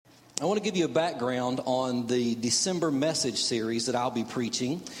I want to give you a background on the December message series that I'll be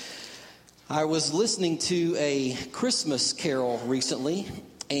preaching. I was listening to a Christmas carol recently,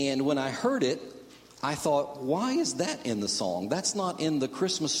 and when I heard it, I thought, why is that in the song? That's not in the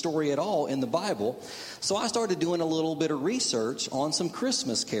Christmas story at all in the Bible. So I started doing a little bit of research on some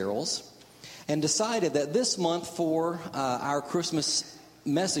Christmas carols and decided that this month for our Christmas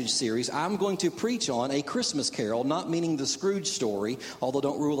message series, I'm going to preach on a Christmas carol, not meaning the Scrooge story, although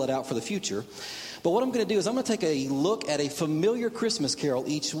don't rule it out for the future. But what I'm going to do is I'm going to take a look at a familiar Christmas carol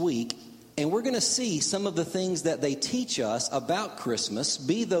each week, and we're going to see some of the things that they teach us about Christmas,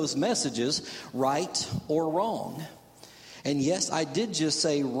 be those messages right or wrong. And yes, I did just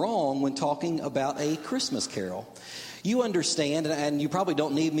say wrong when talking about a Christmas carol. You understand, and you probably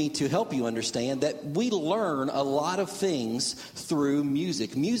don't need me to help you understand, that we learn a lot of things through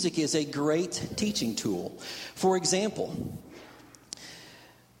music. Music is a great teaching tool. For example,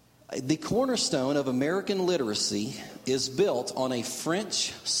 the cornerstone of American literacy is built on a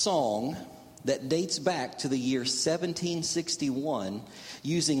French song that dates back to the year 1761,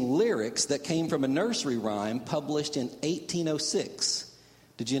 using lyrics that came from a nursery rhyme published in 1806.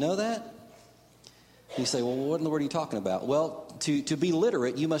 Did you know that? You say, well, what in the world are you talking about? Well, to be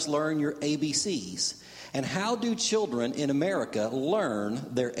literate, you must learn your ABCs. And how do children in America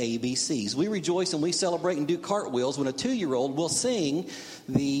learn their ABCs? We rejoice and we celebrate and do cartwheels when a 2-year-old will sing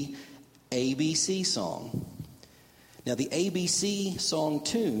the ABC song. Now, the ABC song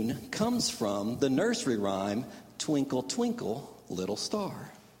tune comes from the nursery rhyme, Twinkle, Twinkle, Little Star.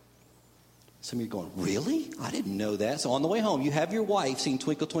 Some of you are going, really? I didn't know that. So on the way home, you have your wife sing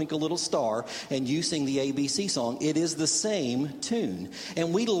Twinkle, Twinkle, Little Star, and you sing the ABC song. It is the same tune.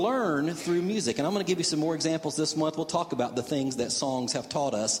 And we learn through music. And I'm going to give you some more examples this month. We'll talk about the things that songs have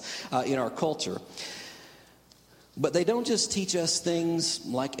taught us in our culture. But they don't just teach us things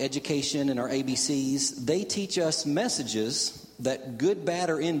like education and our ABCs. They teach us messages that, good, bad,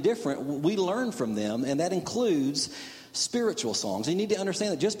 or indifferent, we learn from them. And that includes spiritual songs. You need to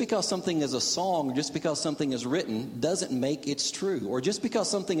understand that just because something is a song, or just because something is written, doesn't make it's true. Or just because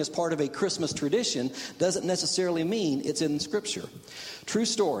something is part of a Christmas tradition doesn't necessarily mean it's in Scripture. True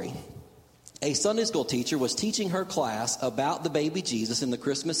story. A Sunday school teacher was teaching her class about the baby Jesus in the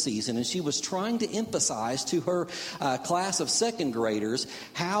Christmas season, and she was trying to emphasize to her class of second graders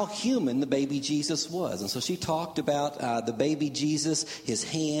how human the baby Jesus was. And so she talked about the baby Jesus, his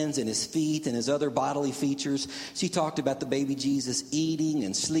hands and his feet and his other bodily features. She talked about the baby Jesus eating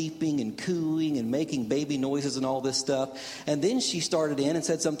and sleeping and cooing and making baby noises and all this stuff. And then she started in and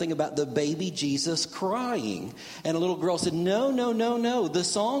said something about the baby Jesus crying. And a little girl said, no. The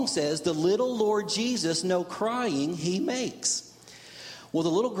song says the little Lord Jesus no crying he makes. Well, the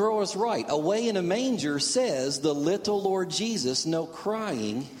little girl was right. Away in a manger says the little Lord Jesus no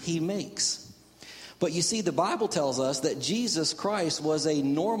crying he makes. But you see, the Bible tells us that Jesus Christ was a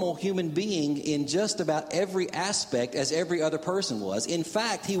normal human being in just about every aspect as every other person was. In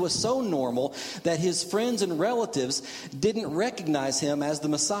fact, he was so normal that his friends and relatives didn't recognize him as the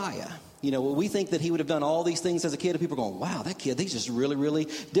Messiah. You know, we think that he would have done all these things as a kid, and people are going, wow, that kid, he's just really, really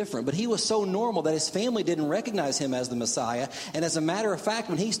different. But he was so normal that his family didn't recognize him as the Messiah. And as a matter of fact,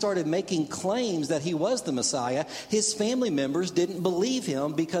 when he started making claims that he was the Messiah, his family members didn't believe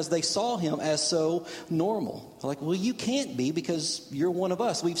him because they saw him as so normal. They're like, well, you can't be because you're one of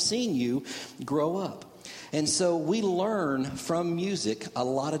us. We've seen you grow up. And so we learn from music a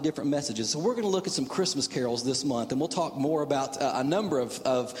lot of different messages. So we're going to look at some Christmas carols this month, and we'll talk more about a number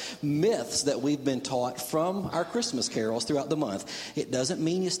of myths that we've been taught from our Christmas carols throughout the month. It doesn't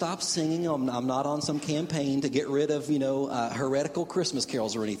mean you stop singing. I'm not on some campaign to get rid of, heretical Christmas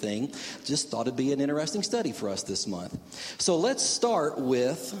carols or anything. Just thought it'd be an interesting study for us this month. So let's start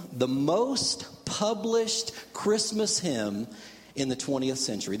with the most published Christmas hymn in the 20th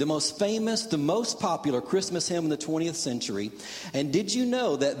century. The most famous, the most popular Christmas hymn in the 20th century. And did you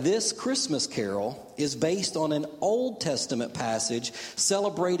know that this Christmas carol is based on an Old Testament passage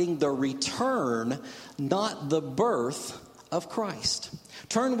celebrating the return, not the birth of Christ?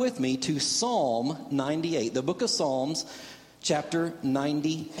 Turn with me to Psalm 98, the book of Psalms, chapter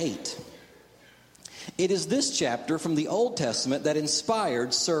 98. It is this chapter from the Old Testament that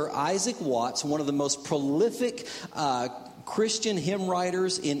inspired Sir Isaac Watts, one of the most prolific Christian hymn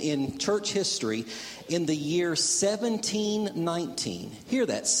writers in church history, in the year 1719. Hear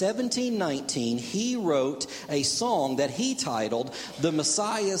that, 1719, he wrote a song that he titled, "The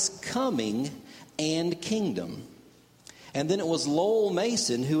Messiah's Coming and Kingdom." And then it was Lowell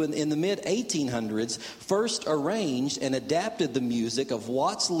Mason who in the mid-1800s first arranged and adapted the music of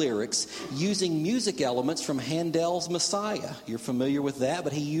Watt's lyrics using music elements from Handel's Messiah. You're familiar with that,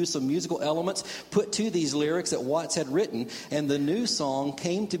 but he used some musical elements put to these lyrics that Watts had written, and the new song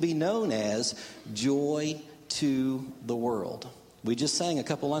came to be known as Joy to the World. We just sang a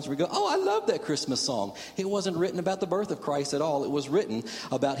couple lines where we go, oh, I love that Christmas song. It wasn't written about the birth of Christ at all. It was written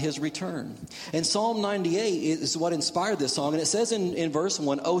about his return. And Psalm 98 is what inspired this song. And it says in verse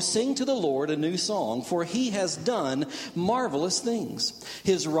 1, "Oh, sing to the Lord a new song, for he has done marvelous things.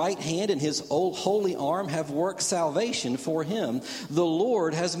 His right hand and his holy arm have worked salvation for him. The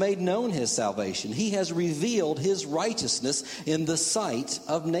Lord has made known his salvation. He has revealed his righteousness in the sight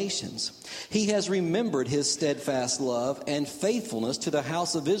of nations. He has remembered his steadfast love and faithfulness to the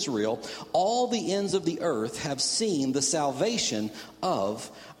house of Israel. All the ends of the earth have seen the salvation of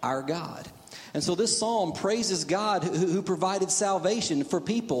our God." And so this psalm praises God who provided salvation for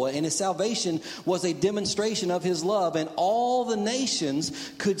people. And his salvation was a demonstration of his love. And all the nations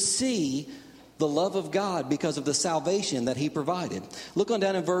could see the love of God because of the salvation that he provided. Look on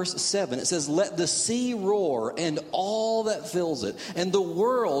down in verse 7. It says, "Let the sea roar and all that fills it, and the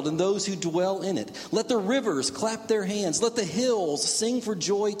world and those who dwell in it. Let the rivers clap their hands. Let the hills sing for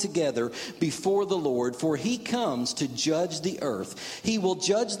joy together before the Lord, for he comes to judge the earth. He will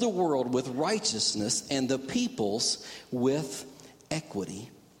judge the world with righteousness and the peoples with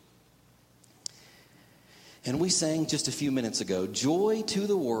equity." And we sang just a few minutes ago, "Joy to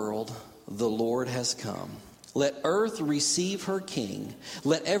the world, the Lord has come. Let earth receive her King.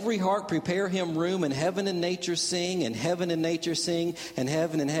 Let every heart prepare him room, and heaven and nature sing, and heaven and nature sing, and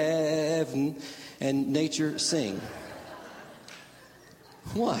heaven and nature sing."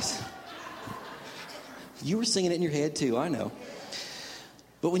 What? You were singing it in your head too, I know.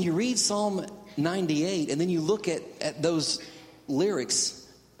 But when you read Psalm 98 and then you look at those lyrics,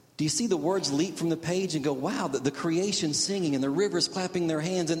 do you see the words leap from the page and go, wow, the creation singing and the rivers clapping their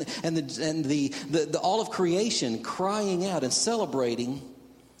hands and the all of creation crying out and celebrating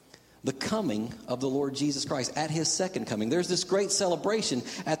the coming of the Lord Jesus Christ at his second coming. There's this great celebration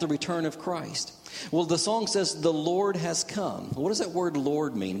at the return of Christ. Well, the song says, "The Lord has come." What does that word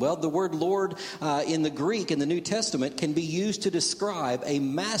Lord mean? Well, the word Lord in the Greek, in the New Testament, can be used to describe a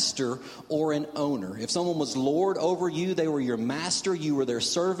master or an owner. If someone was Lord over you, they were your master, you were their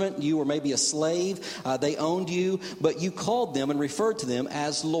servant, you were maybe a slave, they owned you, but you called them and referred to them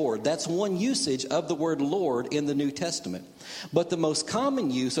as Lord. That's one usage of the word Lord in the New Testament. But the most common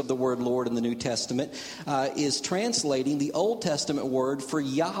use of the word Lord in the New Testament is translating the Old Testament word for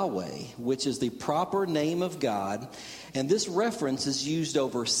Yahweh, which is the proper name of God. And this reference is used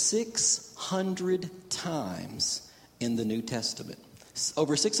over 600 times in the New Testament.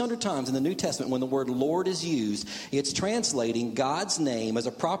 Over 600 times in the New Testament, when the word Lord is used, it's translating God's name as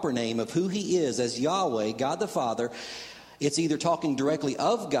a proper name of who he is as Yahweh, God the Father. It's either talking directly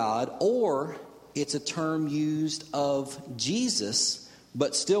of God, or it's a term used of Jesus,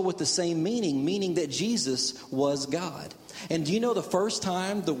 but still with the same meaning that Jesus was God. And do you know the first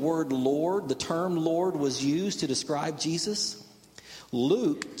time the word Lord, the term Lord, was used to describe Jesus?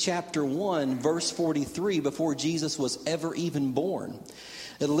 Luke chapter 1, verse 43, before Jesus was ever even born.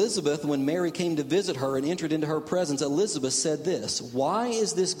 Elizabeth, when Mary came to visit her and entered into her presence, Elizabeth said this, "Why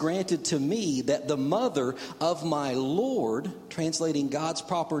is this granted to me that the mother of my Lord," translating God's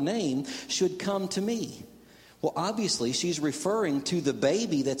proper name, "should come to me?" Well, obviously, she's referring to the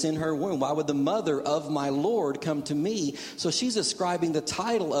baby that's in her womb. Why would the mother of my Lord come to me? So she's ascribing the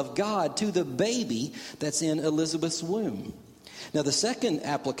title of God to the baby that's in Elizabeth's womb. Now, the second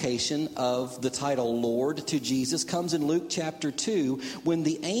application of the title Lord to Jesus comes in Luke chapter 2, when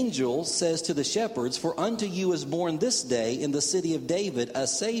the angel says to the shepherds, "For unto you is born this day in the city of David a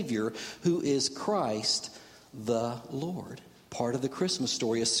Savior, who is Christ the Lord." Part of the Christmas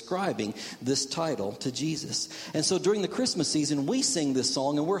story ascribing this title to Jesus. And so during the Christmas season, we sing this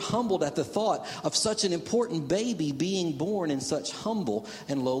song, and we're humbled at the thought of such an important baby being born in such humble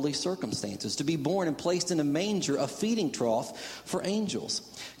and lowly circumstances. To be born and placed in a manger, a feeding trough for angels.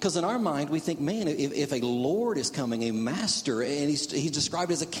 Because in our mind, we think, man, if a Lord is coming, a master, and he's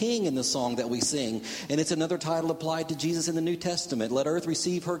described as a king in the song that we sing, and it's another title applied to Jesus in the New Testament. Let earth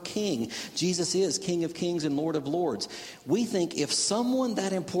receive her King. Jesus is King of kings and Lord of lords. We think if someone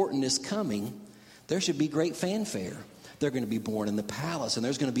that important is coming, there should be great fanfare. They're going to be born in the palace, and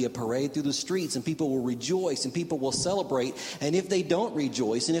there's going to be a parade through the streets, and people will rejoice, and people will celebrate. And if they don't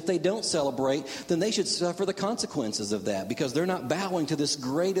rejoice, and if they don't celebrate, then they should suffer the consequences of that, because they're not bowing to this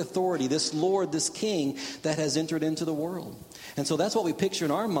great authority, this Lord, this King that has entered into the world. And so that's what we picture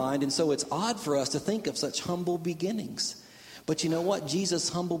in our mind, and so it's odd for us to think of such humble beginnings. But you know what? Jesus'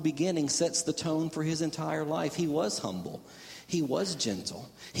 humble beginning sets the tone for his entire life. He was humble. He was gentle.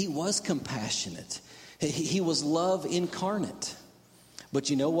 He was compassionate. He was love incarnate. But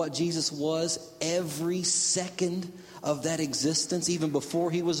you know what Jesus was every second of that existence, even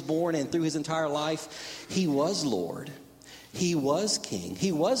before he was born and through his entire life? He was Lord. He was King.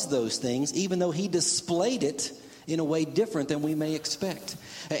 He was those things, even though he displayed it in a way different than we may expect.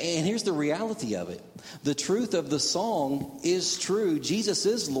 And here's the reality of it. The truth of the song is true. Jesus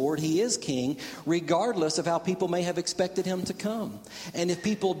is Lord. He is King, regardless of how people may have expected him to come. And if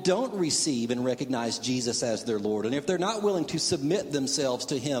people don't receive and recognize Jesus as their Lord, and if they're not willing to submit themselves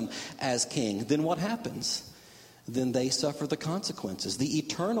to him as King, then what happens? Then they suffer the consequences, the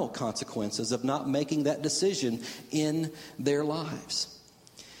eternal consequences of not making that decision in their lives.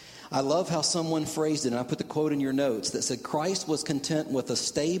 I love how someone phrased it, and I put the quote in your notes that said, Christ was content with a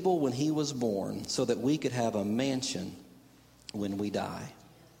stable when he was born so that we could have a mansion when we die.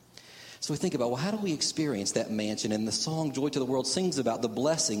 So we think about, well, how do we experience that mansion? And the song Joy to the World sings about the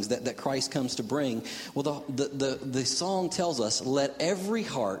blessings that Christ comes to bring. Well, the song tells us, let every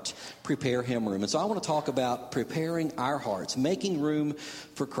heart prepare him room. And so I want to talk about preparing our hearts, making room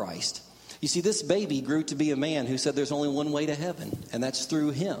for Christ. You see, this baby grew to be a man who said there's only one way to heaven, and that's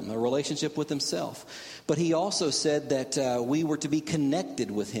through him, a relationship with himself. But he also said that we were to be connected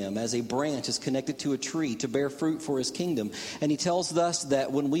with him as a branch is connected to a tree to bear fruit for his kingdom. And he tells us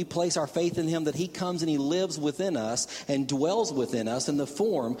that when we place our faith in him, that he comes and he lives within us and dwells within us in the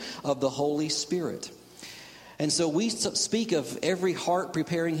form of the Holy Spirit. And so we speak of every heart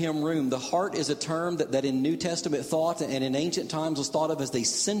preparing him room. The heart is a term that in New Testament thought and in ancient times was thought of as the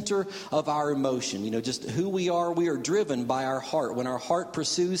center of our emotion. You know, just who we are driven by our heart. When our heart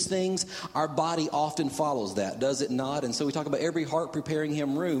pursues things, our body often follows that, does it not? And so we talk about every heart preparing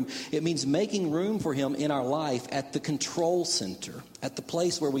him room. It means making room for him in our life at the control center, at the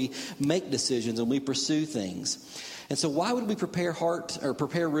place where we make decisions and we pursue things. And so why would we prepare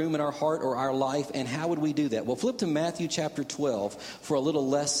room in our heart or our life, and how would we do that? Well, flip to Matthew chapter 12 for a little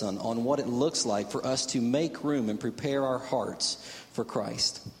lesson on what it looks like for us to make room and prepare our hearts for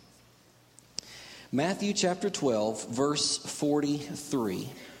Christ. Matthew chapter 12, verse 43.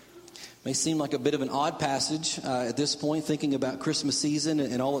 May seem like a bit of an odd passage at this point, thinking about Christmas season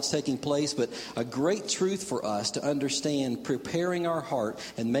and all that's taking place, but a great truth for us to understand, preparing our heart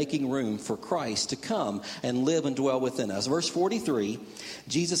and making room for Christ to come and live and dwell within us. Verse 43,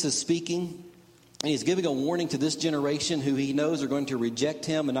 Jesus is speaking, and he's giving a warning to this generation who he knows are going to reject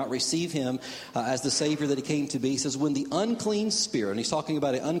him and not receive him as the Savior that he came to be. He says, when the unclean spirit, and he's talking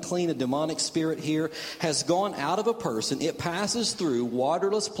about a demonic spirit here, has gone out of a person, it passes through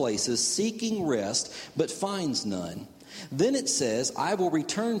waterless places, seeking rest, but finds none. Then it says, I will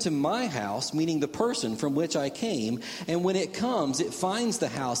return to my house, meaning the person from which I came. And when it comes, it finds the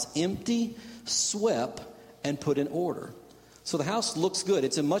house empty, swept, and put in order. So the house looks good.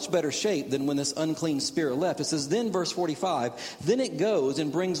 It's in much better shape than when this unclean spirit left. It says, then verse 45, then it goes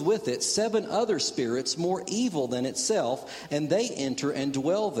and brings with it 7 other spirits more evil than itself, and they enter and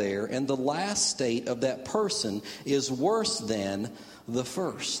dwell there. And the last state of that person is worse than the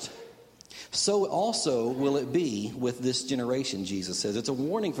first. So also will it be with this generation, Jesus says. It's a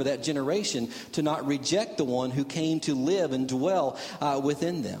warning for that generation to not reject the one who came to live and dwell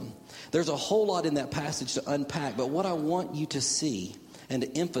within them. There's a whole lot in that passage to unpack, but what I want you to see and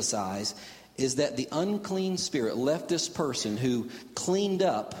to emphasize is that the unclean spirit left this person who cleaned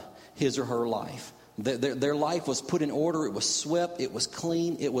up his or her life. Their life was put in order, it was swept, it was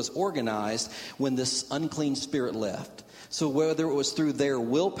clean, it was organized when this unclean spirit left. So whether it was through their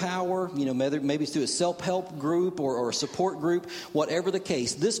willpower, maybe it's through a self-help group or a support group, whatever the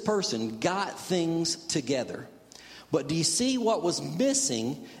case, this person got things together. But do you see what was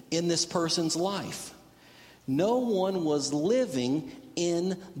missing in this person's life? No one was living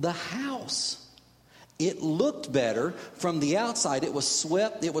in the house. It looked better from the outside. It was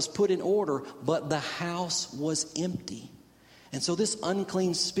swept, it was put in order, but the house was empty. And so this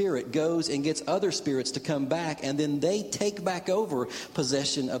unclean spirit goes and gets other spirits to come back, and then they take back over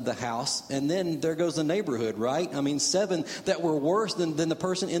possession of the house, and then there goes the neighborhood, right? I mean, 7 that were worse than the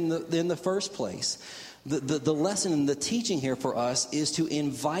person in the first place. The lesson and the teaching here for us is to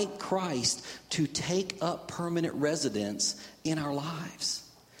invite Christ to take up permanent residence in our lives,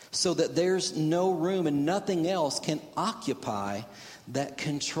 so that there's no room and nothing else can occupy that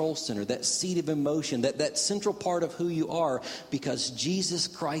control center, that seat of emotion, that central part of who you are, because Jesus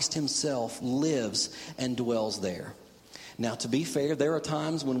Christ himself lives and dwells there. Now, to be fair, there are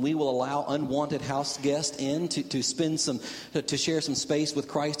times when we will allow unwanted house guests in to share some space with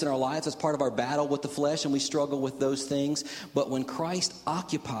Christ in our lives. That's part of our battle with the flesh, and we struggle with those things. But when Christ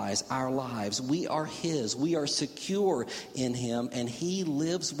occupies our lives, we are His. We are secure in Him, and He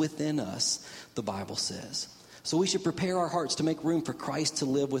lives within us, the Bible says. So we should prepare our hearts to make room for Christ to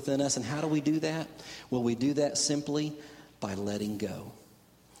live within us. And how do we do that? Well, we do that simply by letting go.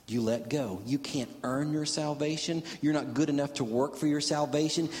 You let go. You can't earn your salvation. You're not good enough to work for your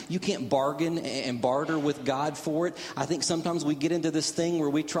salvation. You can't bargain and barter with God for it. I think sometimes we get into this thing where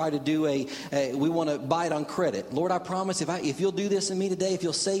we try to do we want to buy it on credit. Lord, I promise if you'll do this in me today, if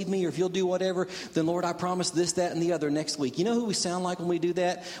you'll save me, or if you'll do whatever, then Lord, I promise this, that, and the other next week. You know who we sound like when we do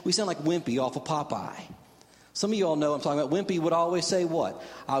that? We sound like Wimpy off of Popeye. Some of you all know I'm talking about. Wimpy would always say what?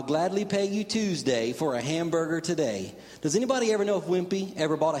 I'll gladly pay you Tuesday for a hamburger today. Does anybody ever know if Wimpy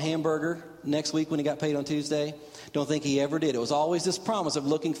ever bought a hamburger next week when he got paid on Tuesday? Don't think he ever did. It was always this promise of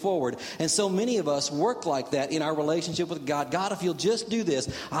looking forward. And so many of us work like that in our relationship with God. God, if you'll just do this,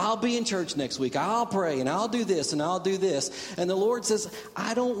 I'll be in church next week. I'll pray and I'll do this and I'll do this. And the Lord says,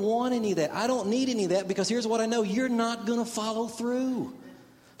 I don't want any of that. I don't need any of that, because here's what I know. You're not going to follow through.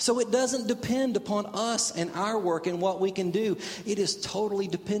 So it doesn't depend upon us and our work and what we can do. It is totally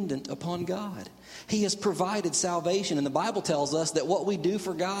dependent upon God. He has provided salvation. And the Bible tells us that what we do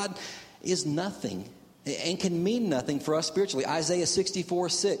for God is nothing and can mean nothing for us spiritually. Isaiah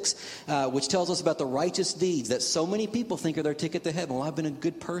 64:6, which tells us about the righteous deeds that so many people think are their ticket to heaven. Well, I've been a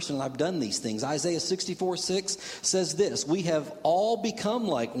good person and I've done these things. Isaiah 64:6 says this: we have all become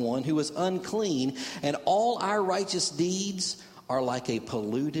like one who is unclean, and all our righteous deeds are like a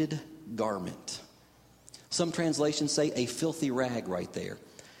polluted garment. Some translations say a filthy rag right there.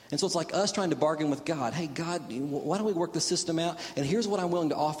 And so it's like us trying to bargain with God. Hey, God, why don't we work the system out? And here's what I'm willing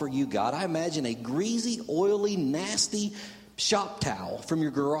to offer you, God. I imagine a greasy, oily, nasty shop towel from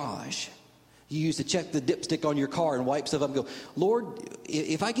your garage you use to check the dipstick on your car and wipe stuff up and go, Lord,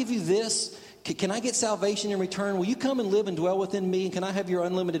 if I give you this, can I get salvation in return? Will you come and live and dwell within me? And can I have your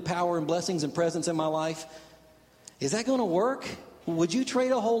unlimited power and blessings and presence in my life? Is that going to work? Would you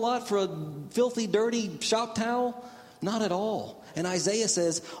trade a whole lot for a filthy, dirty shop towel? Not at all. And Isaiah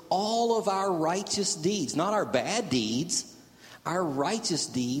says all of our righteous deeds, not our bad deeds, our righteous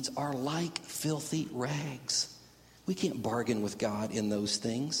deeds are like filthy rags. We can't bargain with God in those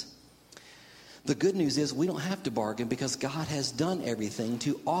things. The good news is we don't have to bargain, because God has done everything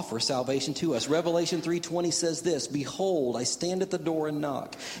to offer salvation to us. Revelation 3:20 says this: behold, I stand at the door and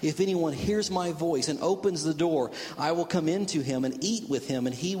knock. If anyone hears my voice and opens the door, I will come into him and eat with him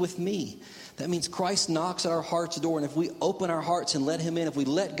and he with me. That means Christ knocks at our heart's door, and if we open our hearts and let him in, if we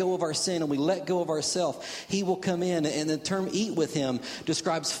let go of our sin and we let go of ourselves, he will come in. And the term eat with him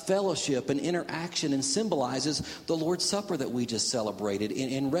describes fellowship and interaction and symbolizes the Lord's Supper that we just celebrated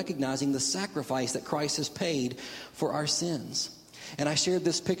in recognizing the sacrifice that Christ has paid for our sins. And I shared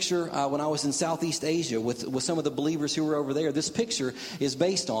this picture when I was in Southeast Asia with some of the believers who were over there. This picture is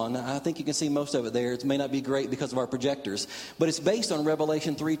based on, I think you can see most of it there. It may not be great because of our projectors. But it's based on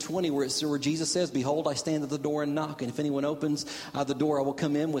Revelation 3:20 where Jesus says, behold, I stand at the door and knock. And if anyone opens the door, I will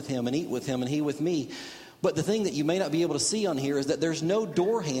come in with him and eat with him and he with me. But the thing that you may not be able to see on here is that there's no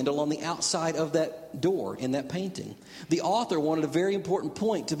door handle on the outside of that door in that painting. The author wanted a very important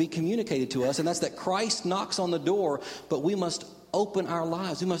point to be communicated to us, and that's that Christ knocks on the door, but we must open our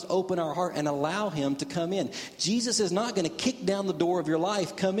lives. We must open our heart and allow him to come in. Jesus is not going to kick down the door of your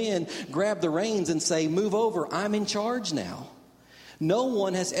life, come in, grab the reins and say, move over, I'm in charge now. No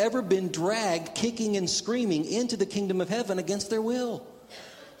one has ever been dragged kicking and screaming into the kingdom of heaven against their will.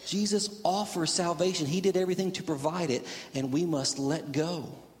 Jesus offers salvation. He did everything to provide it, and we must let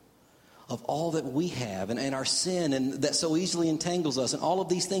go of all that we have and our sin and that so easily entangles us and all of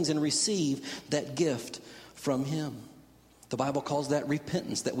these things and receive that gift from him. The Bible calls that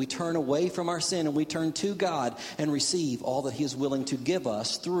repentance, that we turn away from our sin and we turn to God and receive all that he is willing to give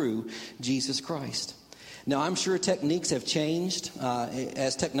us through Jesus Christ. Now, I'm sure techniques have changed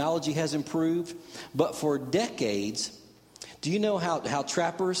as technology has improved, but for decades, do you know how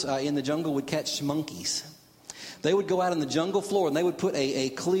trappers in the jungle would catch monkeys? They would go out on the jungle floor and they would put a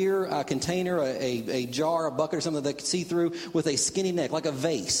clear container, a jar, a bucket or something that they could see through with a skinny neck, like a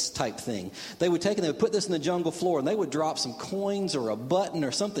vase type thing. They would take and they would put this in the jungle floor and they would drop some coins or a button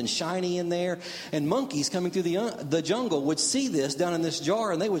or something shiny in there. And monkeys coming through the jungle would see this down in this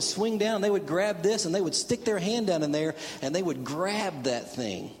jar and they would swing down, they would grab this and they would stick their hand down in there and they would grab that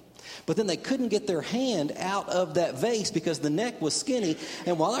thing. But then they couldn't get their hand out of that vase because the neck was skinny.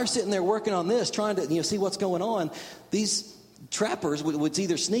 And while they're sitting there working on this, trying to see what's going on, these trappers would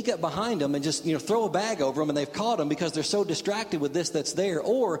either sneak up behind them and just, throw a bag over them, and they've caught them because they're so distracted with this that's there.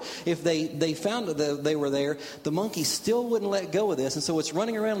 Or if they found that they were there, the monkey still wouldn't let go of this. And so it's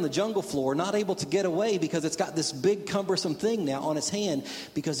running around on the jungle floor, not able to get away because it's got this big cumbersome thing now on its hand,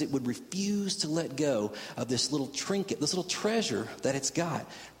 because it would refuse to let go of this little trinket, this little treasure that it's got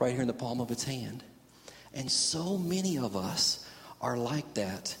right here in the palm of its hand. And so many of us are like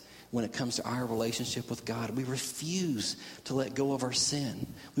that. When it comes to our relationship with God, we refuse to let go of our sin.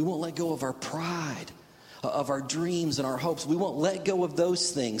 We won't let go of our pride, of our dreams and our hopes. We won't let go of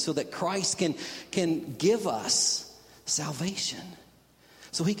those things so that Christ can give us salvation.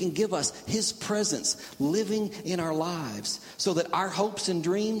 So he can give us his presence living in our lives, so that our hopes and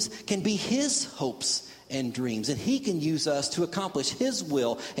dreams can be his hopes and dreams. And he can use us to accomplish his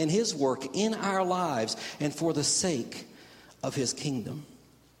will and his work in our lives and for the sake of his kingdom.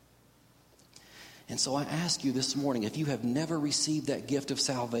 And so I ask you this morning, if you have never received that gift of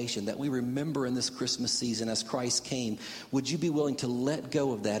salvation that we remember in this Christmas season as Christ came, would you be willing to let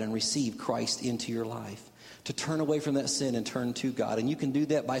go of that and receive Christ into your life? To turn away from that sin and turn to God. And you can do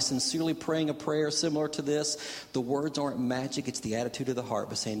that by sincerely praying a prayer similar to this. The words aren't magic, it's the attitude of the heart,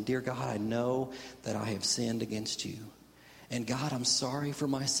 by saying, "Dear God, I know that I have sinned against you. And God, I'm sorry for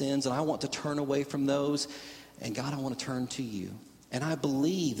my sins, and I want to turn away from those. And God, I want to turn to you. And I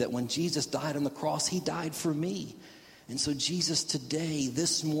believe that when Jesus died on the cross, he died for me. And so Jesus, today,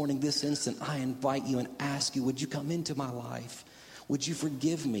 this morning, this instant, I invite you and ask you, would you come into my life? Would you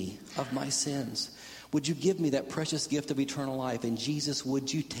forgive me of my sins? Would you give me that precious gift of eternal life? And Jesus,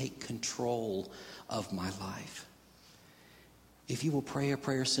 would you take control of my life?" If you will pray a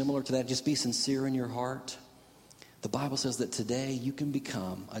prayer similar to that, just be sincere in your heart. The Bible says that today you can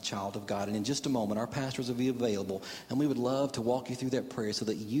become a child of God. And in just a moment, our pastors will be available. And we would love to walk you through that prayer so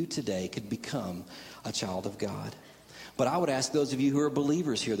that you today could become a child of God. But I would ask those of you who are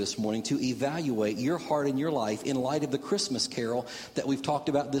believers here this morning to evaluate your heart and your life in light of the Christmas carol that we've talked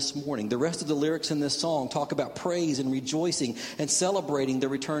about this morning. The rest of the lyrics in this song talk about praise and rejoicing and celebrating the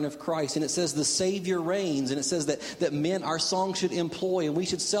return of Christ. And it says the Savior reigns. And it says that men, our song should employ and we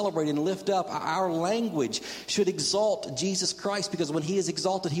should celebrate and lift up. Our language should exalt Jesus Christ, because when he is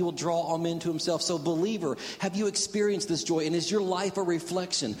exalted, he will draw all men to himself. So believer, have you experienced this joy? And is your life a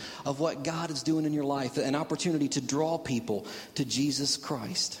reflection of what God is doing in your life? An opportunity to draw people to Jesus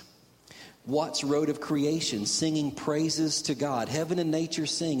Christ. Watts wrote of creation, singing praises to God. Heaven and nature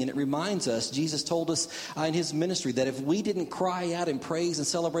sing. And it reminds us, Jesus told us in his ministry, that if we didn't cry out in praise and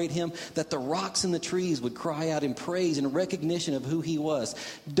celebrate him, that the rocks and the trees would cry out in praise and recognition of who he was.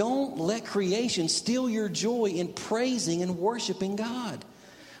 Don't let creation steal your joy in praising and worshiping God.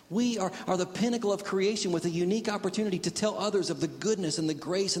 We are the pinnacle of creation with a unique opportunity to tell others of the goodness and the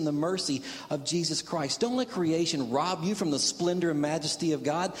grace and the mercy of Jesus Christ. Don't let creation rob you from the splendor and majesty of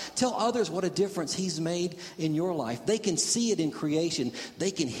God. Tell others what a difference he's made in your life. They can see it in creation.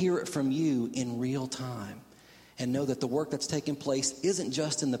 They can hear it from you in real time. And know that the work that's taking place isn't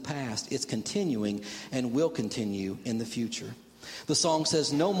just in the past. It's continuing and will continue in the future. The song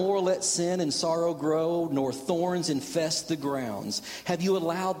says, "No more let sin and sorrow grow, nor thorns infest the grounds." Have you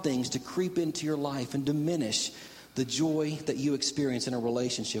allowed things to creep into your life and diminish the joy that you experience in a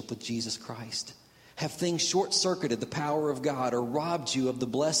relationship with Jesus Christ? Have things short-circuited the power of God or robbed you of the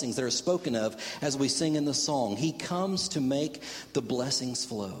blessings that are spoken of as we sing in the song? He comes to make the blessings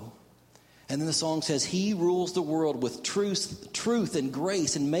flow. And then the song says, "He rules the world with truth and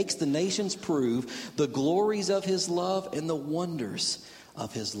grace, and makes the nations prove the glories of his love and the wonders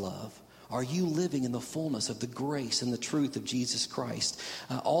of his love." Are you living in the fullness of the grace and the truth of Jesus Christ?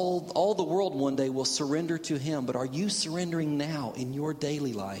 All the world one day will surrender to him, but are you surrendering now in your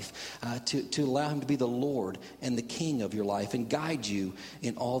daily life to allow him to be the Lord and the King of your life and guide you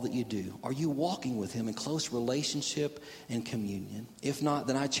in all that you do? Are you walking with him in close relationship and communion? If not,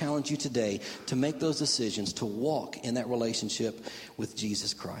 then I challenge you today to make those decisions to walk in that relationship with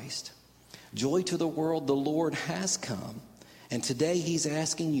Jesus Christ. Joy to the world, the Lord has come. And today he's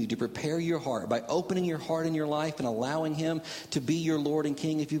asking you to prepare your heart by opening your heart in your life and allowing him to be your Lord and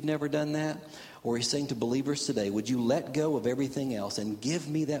King if you've never done that. Or he's saying to believers today, would you let go of everything else and give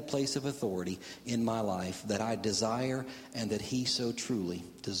me that place of authority in my life that I desire and that he so truly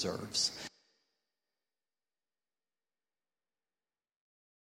deserves?